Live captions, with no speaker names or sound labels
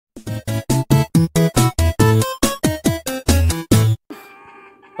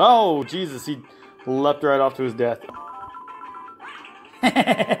Oh, Jesus, he leapt right off to his death.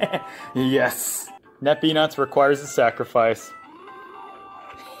 Yes. Net Peanuts requires a sacrifice.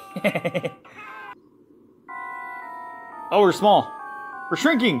 Oh, we're small. We're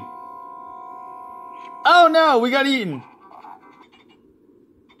shrinking. Oh no, we got eaten.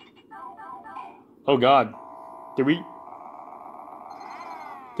 Oh God. Did we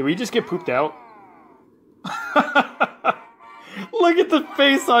just get pooped out? Look at the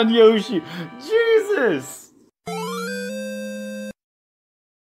face on Yoshi. Jesus.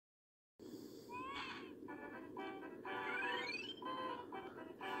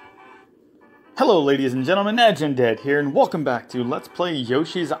 Hello ladies and gentlemen, Dead here, and welcome back to Let's Play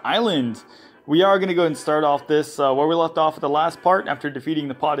Yoshi's Island. We are going to go and start off this where we left off at the last part after defeating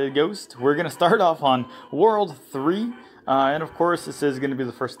the potted ghost. We're going to start off on World 3, and of course this is going to be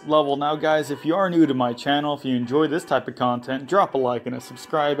the first level. Now guys, if you are new to my channel, if you enjoy this type of content, drop a like and a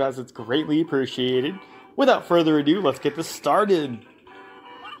subscribe as it's greatly appreciated. Without further ado, let's get this started.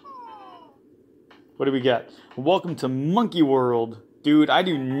 What do we got? Welcome to Monkey World. Dude, I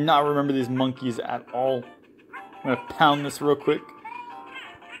do not remember these monkeys at all. I'm gonna pound this real quick.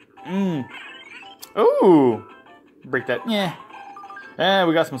 Ooh! Break that. Yeah. Eh,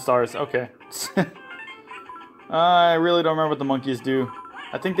 we got some stars. Okay. I really don't remember what the monkeys do.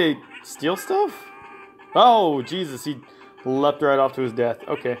 I think they steal stuff? Oh, Jesus, he leapt right off to his death.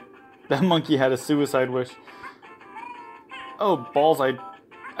 Okay. That monkey had a suicide wish. Oh, balls, I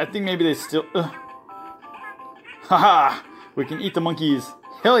think maybe they steal... Haha! We can eat the monkeys.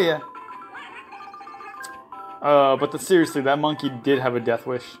 Hell yeah. But seriously, that monkey did have a death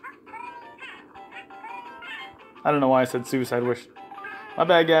wish. I don't know why I said suicide wish. My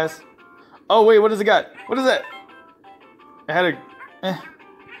bad, guys. Oh, wait, what does it got? What is that? It had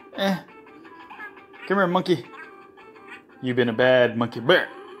a... Come here, monkey. You've been a bad monkey bear.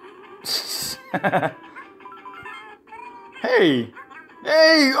 Hey!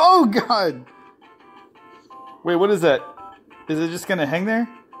 Hey! Oh, God! Wait, what is that? Is it just gonna hang there?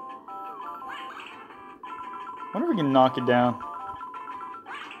 I wonder if we can knock it down.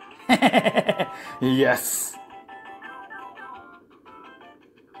 Yes!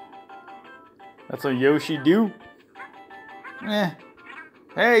 That's what Yoshi do. Eh.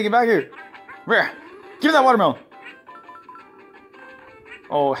 Hey, get back here! Give me that watermelon!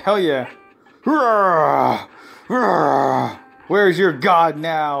 Oh, hell yeah! Where's your god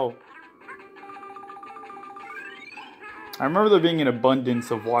now? I remember there being an abundance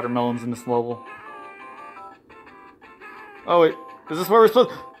of watermelons in this level. Oh wait, is this where we're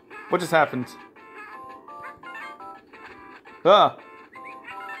supposed... What just happened? Ah!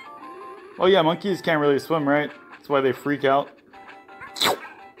 Oh yeah, monkeys can't really swim, right? That's why they freak out.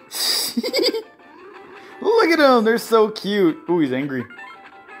 Look at them, they're so cute. Ooh, he's angry.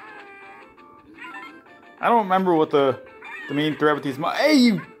 I don't remember what the main threat with these Hey,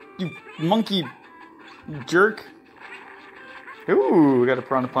 you monkey jerk. Ooh, we got a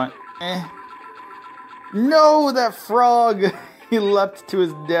piranha plant. Eh. No, that frog! He leapt to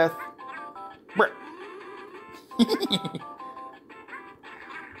his death.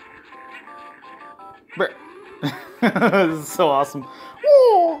 This is so awesome.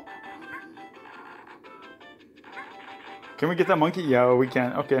 Woo! Can we get that monkey? Yeah, we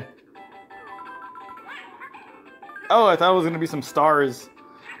can. Okay. Oh, I thought it was going to be some stars.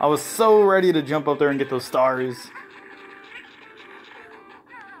 I was so ready to jump up there and get those stars.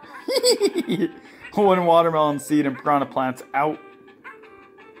 One watermelon seed and piranha plants out.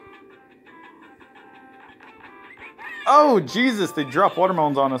 Oh, Jesus, they drop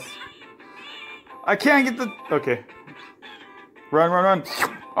watermelons on us. I can't get the... Okay. Run, run, run.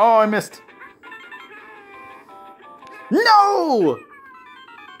 Oh, I missed. No!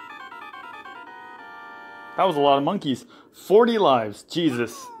 That was a lot of monkeys. 40 lives.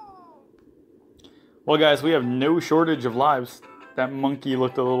 Jesus. Well, guys, we have no shortage of lives. That monkey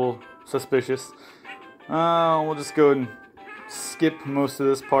looked a little suspicious. We'll just go and skip most of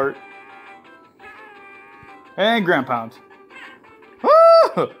this part. And ground pound.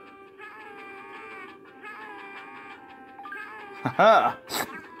 Woo! Haha!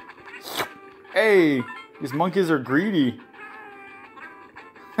 Hey, these monkeys are greedy.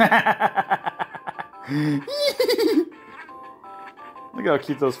 Look at how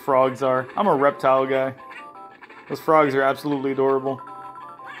cute those frogs are. I'm a reptile guy. Those frogs are absolutely adorable.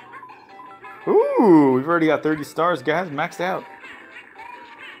 Ooh, we've already got 30 stars, guys. Maxed out.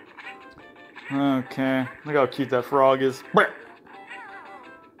 Okay, look how cute that frog is.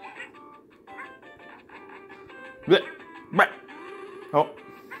 Oh.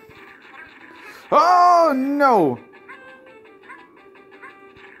 Oh, no!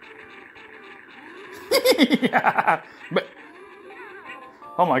 Yeah. But,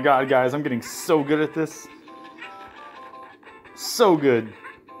 oh my god, guys, I'm getting so good at this. So good.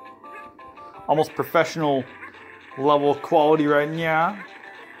 Almost professional level quality right now.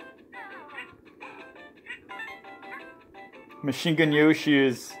 Machine Gun Yoshi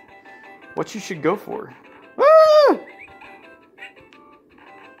is what you should go for. Woo!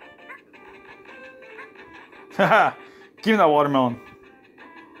 Haha, give me that watermelon.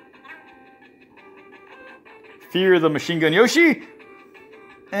 Fear the Machine Gun Yoshi?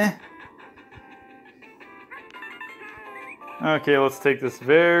 Eh. Okay, let's take this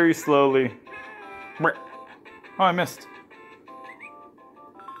very slowly. Oh, I missed.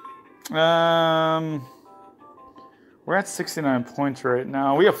 We're at 69 points right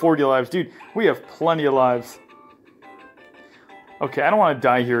now. We have 40 lives. Dude, we have plenty of lives. Okay, I don't want to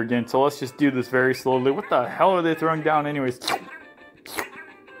die here again, so let's just do this very slowly. What the hell are they throwing down anyways?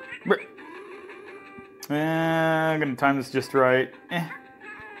 I'm gonna time this just right.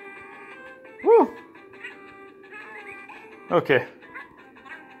 Woo! Okay.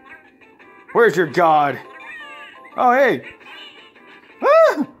 Where's your god? Oh, hey!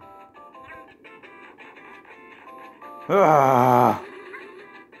 Ah! Ah.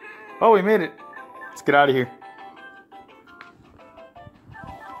 Oh, we made it. Let's get out of here.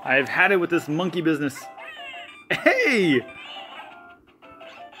 I've had it with this monkey business. Hey!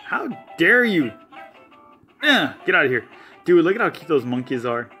 How dare you? Get out of here. Dude, look at how cute those monkeys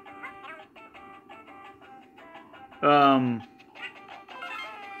are. Can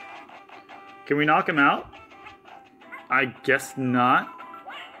we knock him out? I guess not.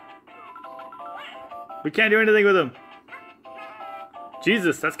 We can't do anything with him.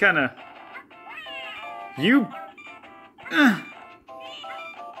 Jesus, that's kind of... You...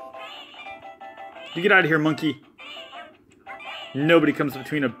 You get out of here, monkey. Nobody comes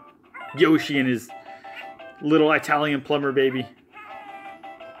between a Yoshi and his little Italian plumber baby.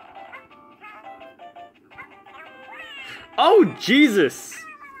 Oh, Jesus!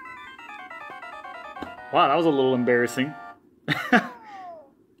 Wow, that was a little embarrassing.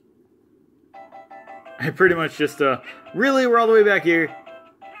 I pretty much just, really, we're all the way back here?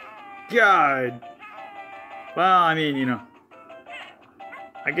 God. Well, I mean, you know,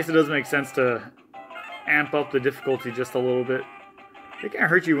 I guess it does make sense to amp up the difficulty just a little bit. They can't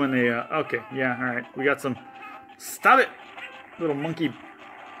hurt you when they, okay, yeah, alright. We got some, stop it, little monkey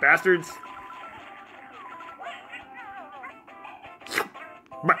bastards.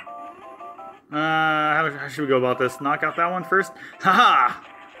 How should we go about this? Knock out that one first? Haha!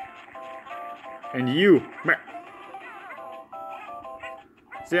 And you.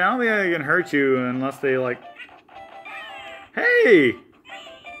 See, I don't think I can hurt you unless they, like... Hey!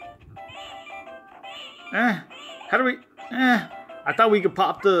 How do we... I thought we could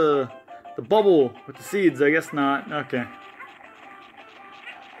pop the bubble with the seeds. I guess not. Okay.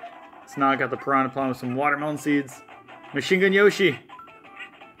 Let's knock out the piranha plant with some watermelon seeds. Machine Gun Yoshi.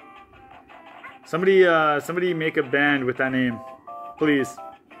 Somebody make a band with that name. Please.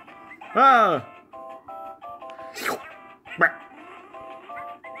 Ah!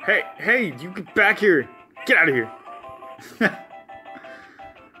 Hey, you get back here. Get out of here.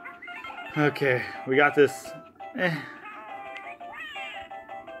 Okay, we got this.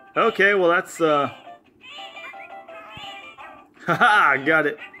 Okay, well that's, haha, got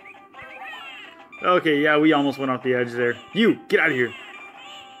it. Okay, yeah, we almost went off the edge there. You, get out of here.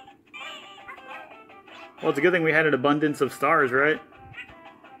 Well, it's a good thing we had an abundance of stars, right?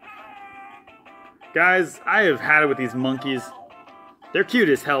 Guys, I have had it with these monkeys. They're cute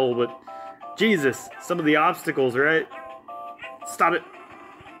as hell, but Jesus, some of the obstacles, right? Stop it.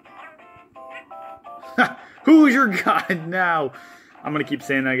 Who's your god now? I'm gonna keep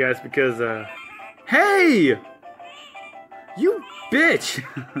saying that, guys, because, hey! You bitch!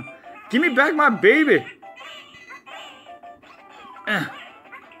 Give me back my baby!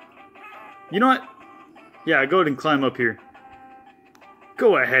 You know what? Yeah, go ahead and climb up here.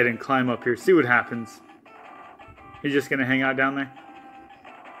 Go ahead and climb up here. See what happens. You're just gonna hang out down there?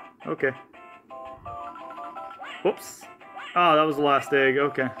 Okay. Whoops. Oh, that was the last egg.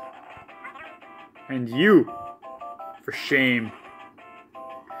 Okay. And you. For shame.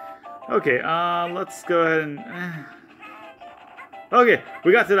 Okay, let's go ahead and... Okay,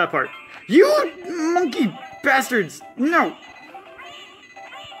 we got to that part. You monkey bastards! No!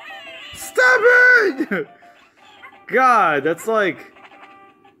 Stop it! God, that's like...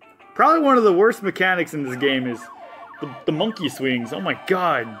 Probably one of the worst mechanics in this game is the monkey swings. Oh my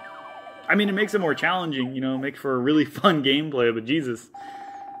god. I mean, it makes it more challenging, you know, makes for a really fun gameplay, but Jesus.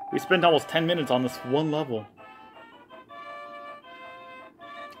 We spent almost 10 minutes on this one level.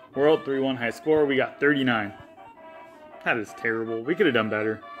 We're out 3-1 high score. We got 39. That is terrible. We could have done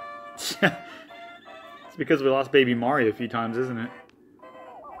better. It's because we lost Baby Mario a few times, isn't it?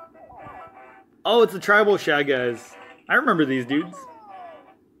 Oh, it's the Tribal Shag guys. I remember these dudes.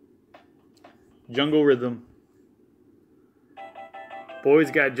 Jungle Rhythm.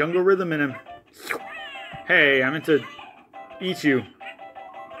 Boy's got jungle rhythm in him. Hey, I meant to eat you.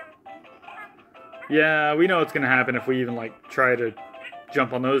 Yeah, we know what's gonna happen if we even like try to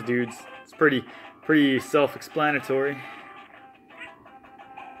jump on those dudes. It's pretty self-explanatory.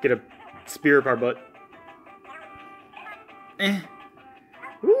 Get a spear up our butt.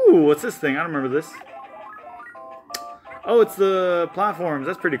 Ooh, what's this thing? I don't remember this. Oh, it's the platforms.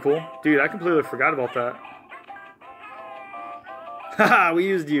 That's pretty cool. Dude, I completely forgot about that. Haha, we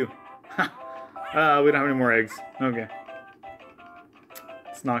used you. We don't have any more eggs. Okay.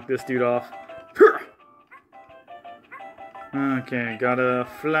 Let's knock this dude off. Okay, got a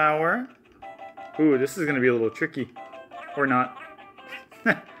flower. Ooh, this is going to be a little tricky. Or not.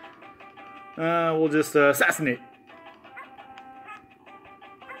 We'll just assassinate.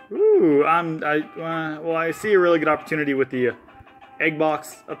 Ooh, well, I see a really good opportunity with the egg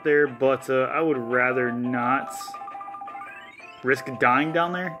box up there, but I would rather not risk dying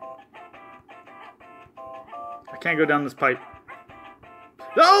down there. I can't go down this pipe.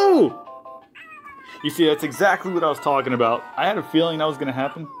 No! You see, that's exactly what I was talking about. I had a feeling that was going to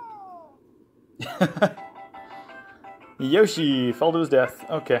happen. Yoshi fell to his death.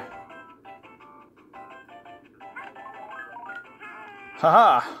 Okay.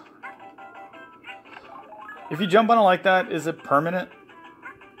 Haha! If you jump on it like that, is it permanent?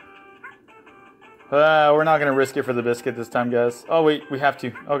 We're not going to risk it for the biscuit this time, guys. Oh, wait, we have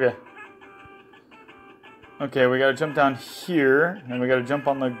to. Okay. Okay, we got to jump down here, and we got to jump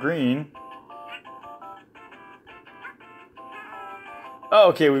on the green. Oh,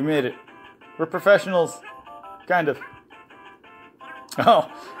 okay, we made it. We're professionals. Kind of.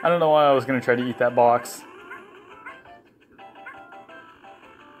 Oh, I don't know why I was going to try to eat that box.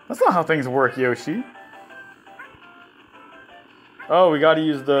 That's not how things work, Yoshi. Oh, we got to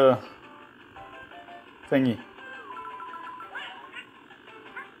use the thingy.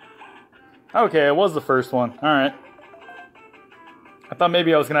 Okay, it was the first one. Alright. I thought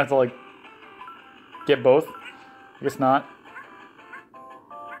maybe I was going to have to, like, get both. I guess not.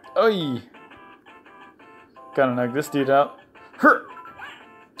 Oi! Gotta knock this dude out. Her!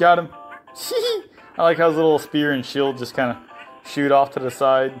 Got him. I like how his little spear and shield just kind of shoot off to the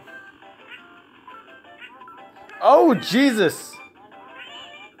side. Oh, Jesus!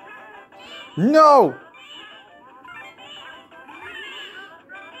 No!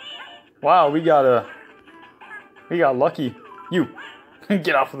 Wow, we got lucky. You,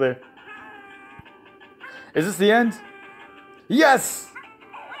 get off of there. Is this the end? Yes!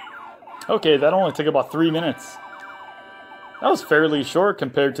 Okay, that only took about 3 minutes. That was fairly short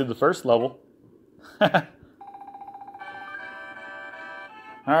compared to the first level. Alright,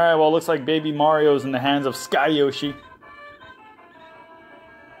 well, it looks like Baby Mario's in the hands of Sky Yoshi.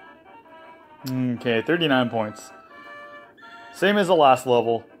 Okay, 39 points. Same as the last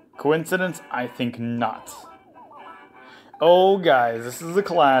level. Coincidence? I think not. Oh, guys, this is a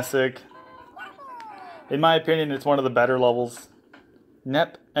classic. In my opinion, it's one of the better levels.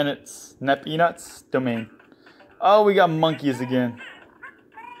 Nep and its Nep Enuts domain. Oh, we got monkeys again.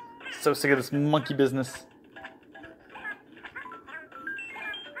 So sick of this monkey business.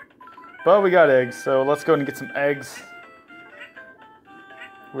 But we got eggs, so let's go and get some eggs.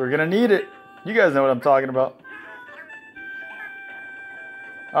 We're gonna need it. You guys know what I'm talking about.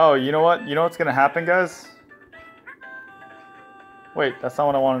 Oh, you know what? You know what's gonna happen, guys? Wait, that's not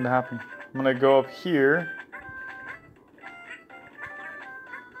what I wanted to happen. I'm gonna go up here.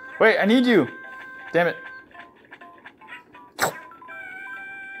 Wait, I need you! Damn it.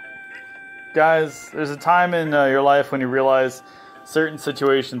 Guys, there's a time in your life when you realize certain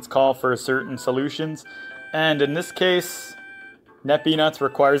situations call for certain solutions. And in this case, Nep Peanuts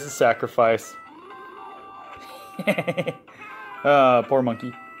requires a sacrifice. Poor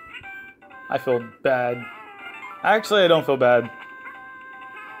monkey. I feel bad. Actually, I don't feel bad.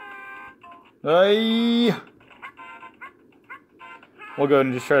 We'll go ahead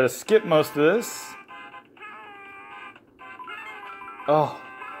and just try to skip most of this. Oh.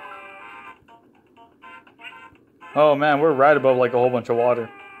 Oh man, we're right above like a whole bunch of water.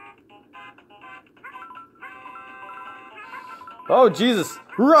 Oh Jesus,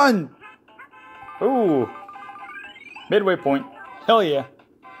 run! Ooh. Midway point. Hell yeah.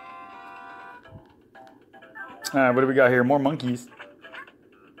 Alright, what do we got here? More monkeys.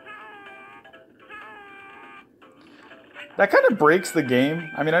 That kind of breaks the game.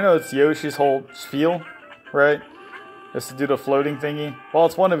 I mean, I know it's Yoshi's whole spiel, right? Is to do the floating thingy. Well,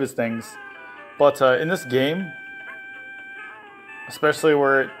 it's one of his things. But in this game, especially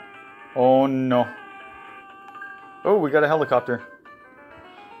where it... Oh, no. Oh, we got a helicopter.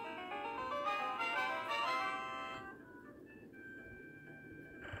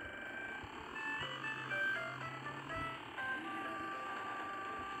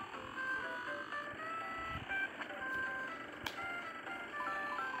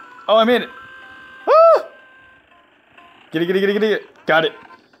 Oh, I made it. Ah! Get it. Got it.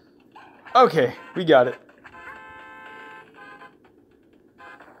 Okay, we got it.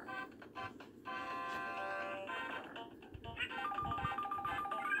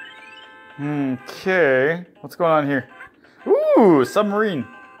 Okay, what's going on here? Ooh, submarine.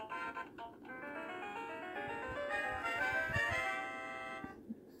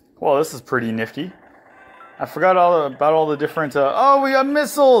 Well, this is pretty nifty. I forgot about all the different... oh, we got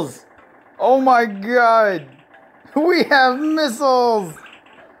missiles! Oh my god! We have missiles!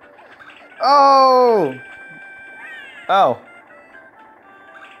 Oh! Oh.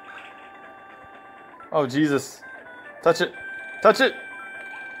 Oh, Jesus. Touch it. Touch it!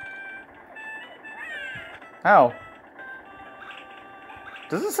 How?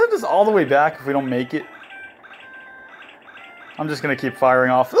 Does it send us all the way back if we don't make it? I'm just gonna keep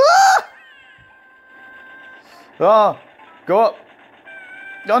firing off. Ah! Oh! Go up!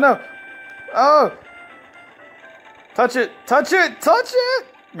 Oh no! Oh! Touch it! Touch it! Touch it!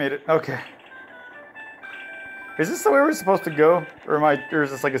 Made it. Okay. Is this the way we're supposed to go? Or is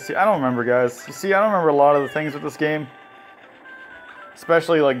this like a... I don't remember, guys. You see, I don't remember a lot of the things with this game.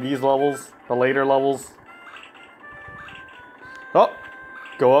 Especially like these levels. The later levels. Oh!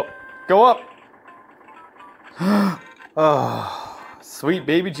 Go up. Go up! Oh, sweet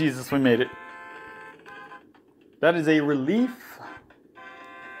baby Jesus, we made it. That is a relief.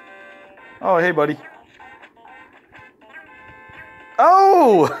 Oh, hey, buddy.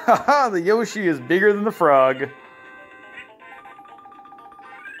 Oh! Haha, the Yoshi is bigger than the frog.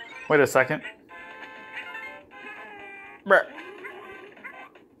 Wait a second. Bruh.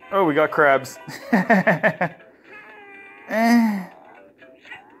 Oh, we got crabs.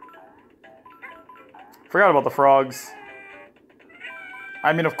 Forgot about the frogs.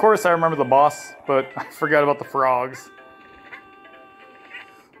 I mean, of course I remember the boss, but I forgot about the frogs.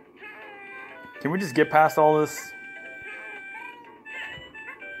 Can we just get past all this?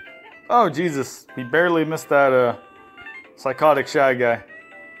 Oh, Jesus. We barely missed that psychotic shy guy.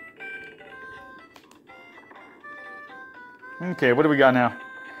 Okay, what do we got now?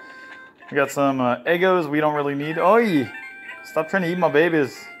 We got some Eggos we don't really need. Oi! Stop trying to eat my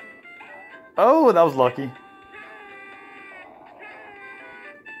babies. Oh, that was lucky.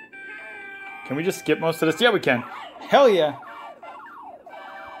 Can we just skip most of this? Yeah, we can. Hell yeah.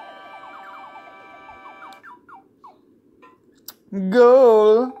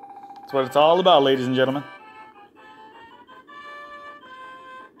 Goal. That's what it's all about, ladies and gentlemen.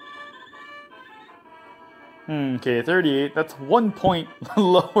 Okay, 38. That's 1 point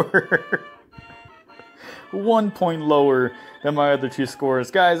lower. 1 point lower than my other two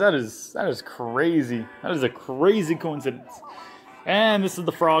scores. Guys, that is crazy. That is a crazy coincidence. And this is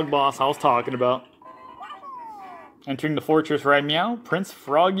the frog boss I was talking about. Entering the fortress, right? Meow. Prince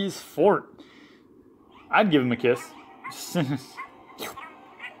Froggy's fort. I'd give him a kiss.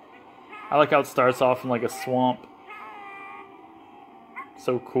 I like how it starts off in like a swamp.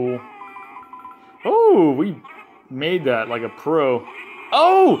 So cool. Oh, we made that like a pro.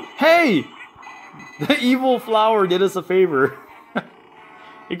 Oh, hey! The evil flower did us a favor.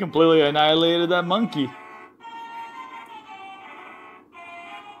 He completely annihilated that monkey.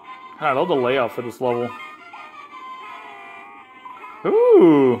 I love the layout for this level.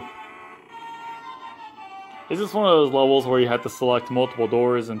 Ooh! Is this one of those levels where you have to select multiple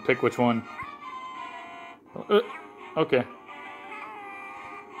doors and pick which one? Okay.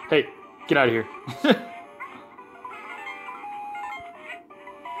 Hey, get out of here.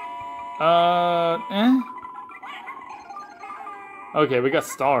 Okay, we got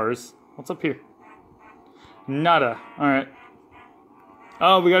stars. What's up here? Nada. Alright.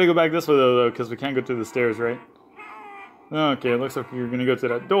 Oh, we gotta go back this way though, because we can't go through the stairs, right? Okay, it looks like you're gonna go to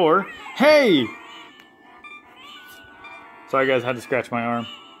that door. Hey! Sorry guys, I had to scratch my arm.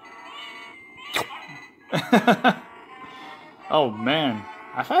 Oh man.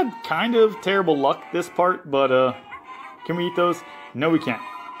 I've had kind of terrible luck this part, but can we eat those? No, we can't.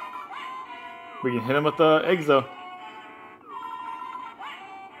 We can hit them with the eggs though.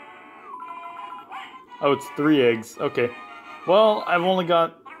 Oh, it's 3 eggs. Okay. Well, I've only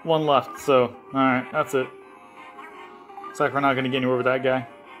got 1 left, so alright, that's it. Looks like we're not going to get anywhere with that guy.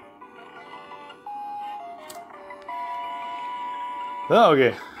 Oh,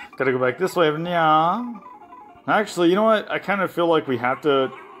 okay. Gotta go back this way. Yeah. Actually, you know what? I kind of feel like we have to...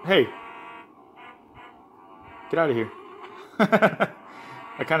 Hey. Get out of here.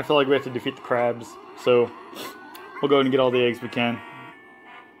 I kind of feel like we have to defeat the crabs. So, we'll go ahead and get all the eggs we can.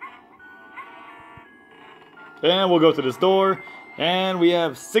 And we'll go to this door. And we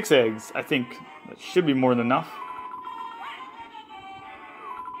have 6 eggs. I think that should be more than enough.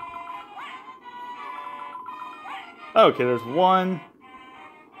 Okay, there's 1.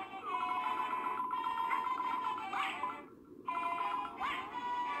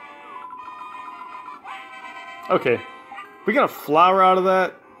 Okay, we got a flower out of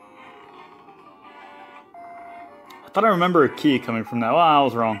that. I thought I remember a key coming from that. Well, I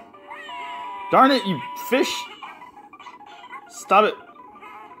was wrong. Darn it, you fish! Stop it!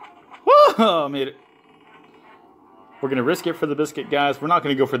 Whoa, made it. We're gonna risk it for the biscuit, guys. We're not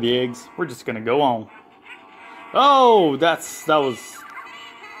gonna go for the eggs. We're just gonna go on. Oh, that was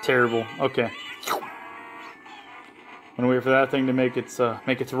terrible. Okay. I'm gonna wait for that thing to make its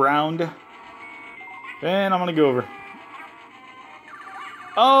round. And I'm gonna go over.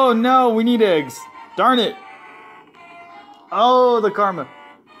 Oh no, we need eggs. Darn it. Oh, the karma.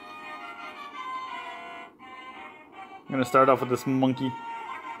 I'm gonna start off with this monkey.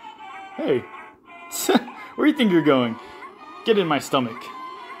 Hey. Where do you think you're going? Get in my stomach.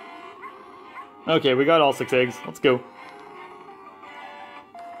 Okay, we got all 6 eggs. Let's go.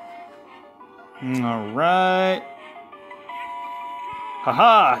 Alright.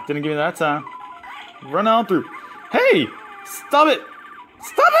 Haha! Didn't give me that time. Run on through. Hey! Stop it!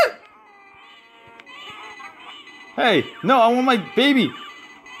 Stop it! Hey! No, I want my baby!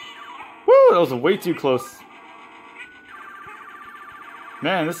 Woo! That was way too close.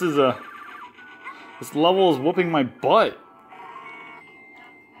 Man, this level is whooping my butt.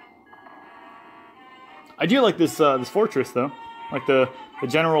 I do like this this fortress though. Like the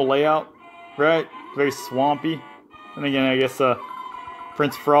general layout, right? Very swampy. And again, I guess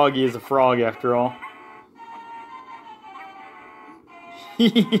Prince Froggy is a frog after all.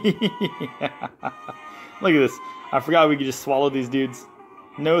 Look at this. I forgot we could just swallow these dudes.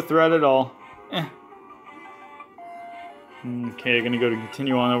 No threat at all. Eh. Okay, gonna go to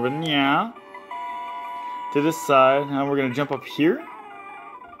continue on over yeah. To this side. Now we're gonna jump up here.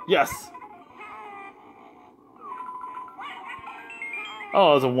 Yes.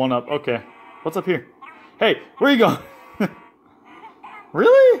 Oh, it was a 1-up. Okay. What's up here? Hey, where are you going?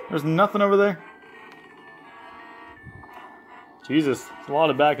 Really? There's nothing over there? Jesus, it's a lot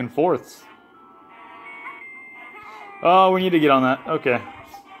of back and forths. Oh, we need to get on that. Okay.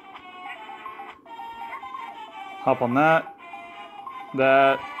 Hop on that.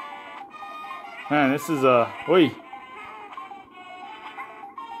 That. Man, this is Oi.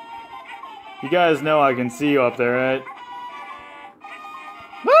 You guys know I can see you up there, right?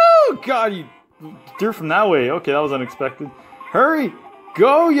 Woo! God, you threw from that way. Okay, that was unexpected. Hurry!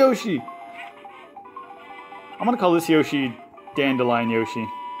 Go, Yoshi! I'm gonna call this Yoshi Dandelion Yoshi.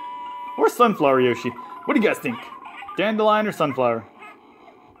 Or Sunflower Yoshi. What do you guys think? Dandelion or Sunflower?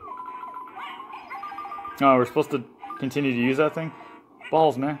 Oh, we're supposed to continue to use that thing?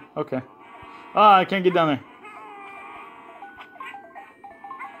 Balls, man. Okay. Ah, I can't get down there.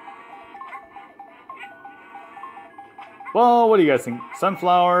 Well, what do you guys think?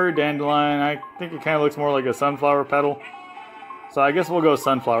 Sunflower, dandelion. I think it kind of looks more like a sunflower petal. So I guess we'll go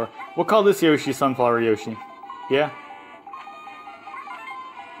sunflower. We'll call this Yoshi Sunflower Yoshi. Yeah?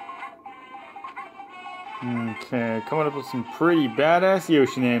 Okay, coming up with some pretty badass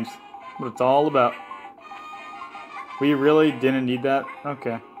Yoshi names. What it's all about. We really didn't need that?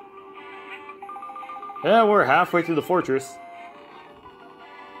 Okay. Yeah, we're halfway through the fortress.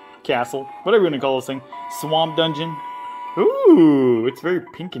 Castle. Whatever you want to call this thing. Swamp dungeon. Ooh, it's very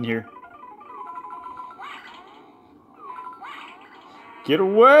pink in here. Get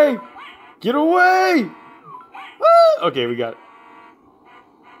away! Get away! Ah! Okay, we got it.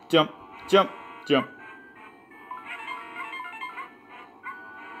 Jump, jump, jump.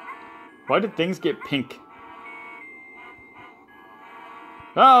 Why did things get pink?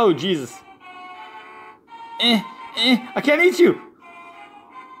 Oh, Jesus. I can't eat you!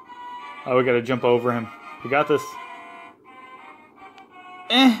 Oh, we gotta jump over him. We got this.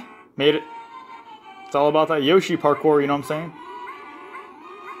 Made it. It's all about that Yoshi parkour, you know what I'm saying?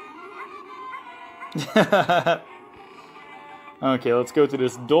 Okay, let's go to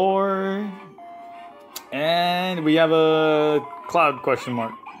this door. And we have a cloud question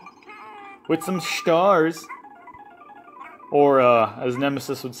mark. With some stars. Or, as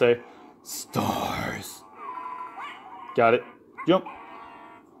Nemesis would say, stars. Got it. Jump.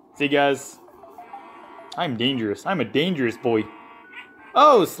 See, guys. I'm dangerous. I'm a dangerous boy.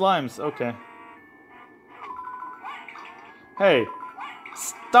 Oh, slimes. Okay. Hey.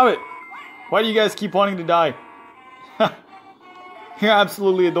 Stop it. Why do you guys keep wanting to die? You're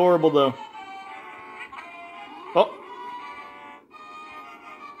absolutely adorable, though. Oh.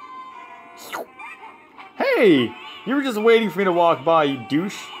 Hey! You were just waiting for me to walk by, you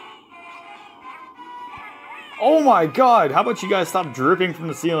douche. Oh my god! How about you guys stop dripping from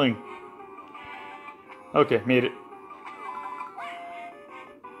the ceiling? Okay, made it.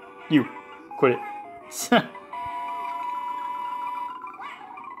 You. Quit it.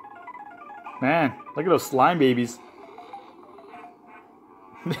 Man, look at those slime babies.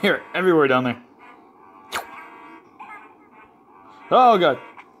 They're everywhere down there. Oh god.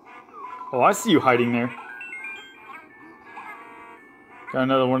 Oh, I see you hiding there. Got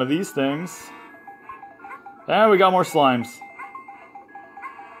another one of these things. And we got more slimes.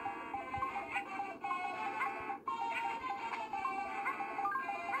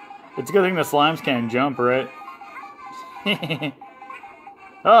 It's a good thing the slimes can't jump, right?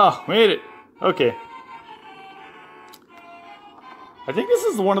 Oh, made it. Okay. I think this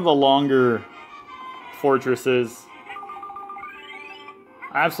is one of the longer fortresses.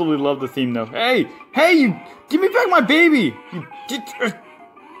 I absolutely love the theme, though. Hey! Hey, you! Give me back my baby! You get...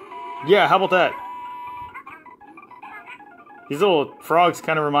 Yeah, how about that? These little frogs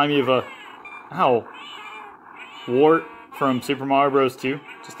kind of remind me of a... Ow. Wart from Super Mario Bros. 2.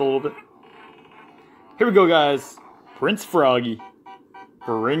 Just a little bit. Here we go, guys. Prince Froggy.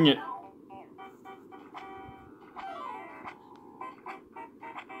 Bring it.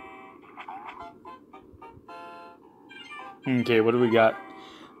 Okay, what do we got?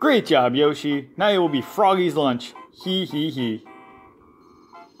 Great job, Yoshi. Now it will be Froggy's lunch. Hee hee hee.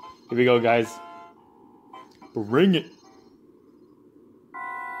 Here we go, guys. Bring it.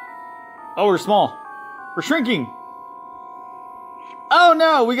 Oh, we're small. We're shrinking. Oh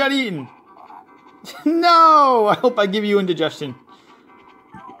no, we got eaten. No, I hope I give you indigestion.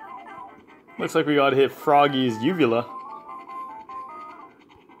 Looks like we gotta hit Froggy's uvula.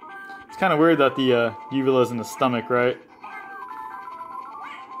 It's kind of weird that the uvula's in the stomach, right?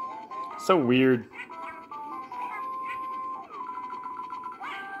 So weird.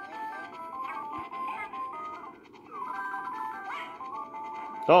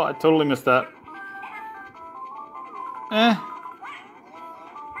 Oh, I totally missed that. Eh.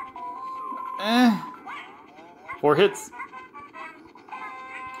 4 hits.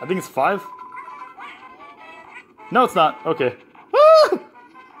 I think it's 5. No, it's not. Okay. Ah!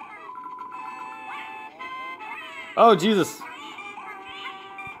 Oh, Jesus.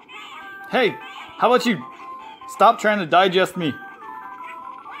 Hey, how about you stop trying to digest me?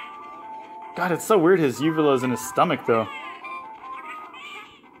 God, it's so weird his uvula's in his stomach, though.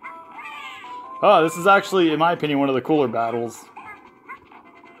 Oh, this is actually, in my opinion, one of the cooler battles.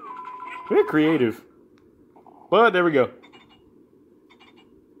 Very creative. But there we go.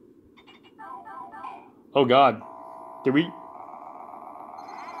 Oh god. Did we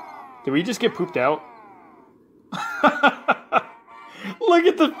just get pooped out? Look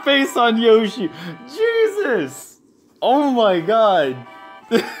at the face on Yoshi. Jesus. Oh my god.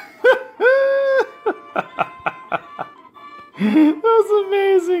 That was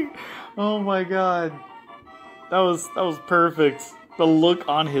amazing. Oh my god. That was perfect. The look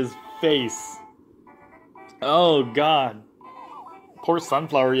on his face. Oh god. Poor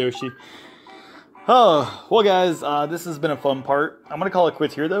Sunflower Yoshi. Oh, well guys, this has been a fun part. I'm gonna call it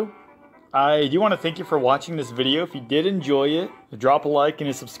quits here though. I do want to thank you for watching this video. If you did enjoy it, drop a like and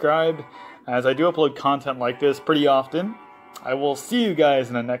a subscribe, as I do upload content like this pretty often. I will see you guys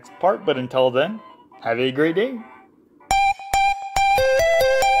in the next part, but until then, have a great day.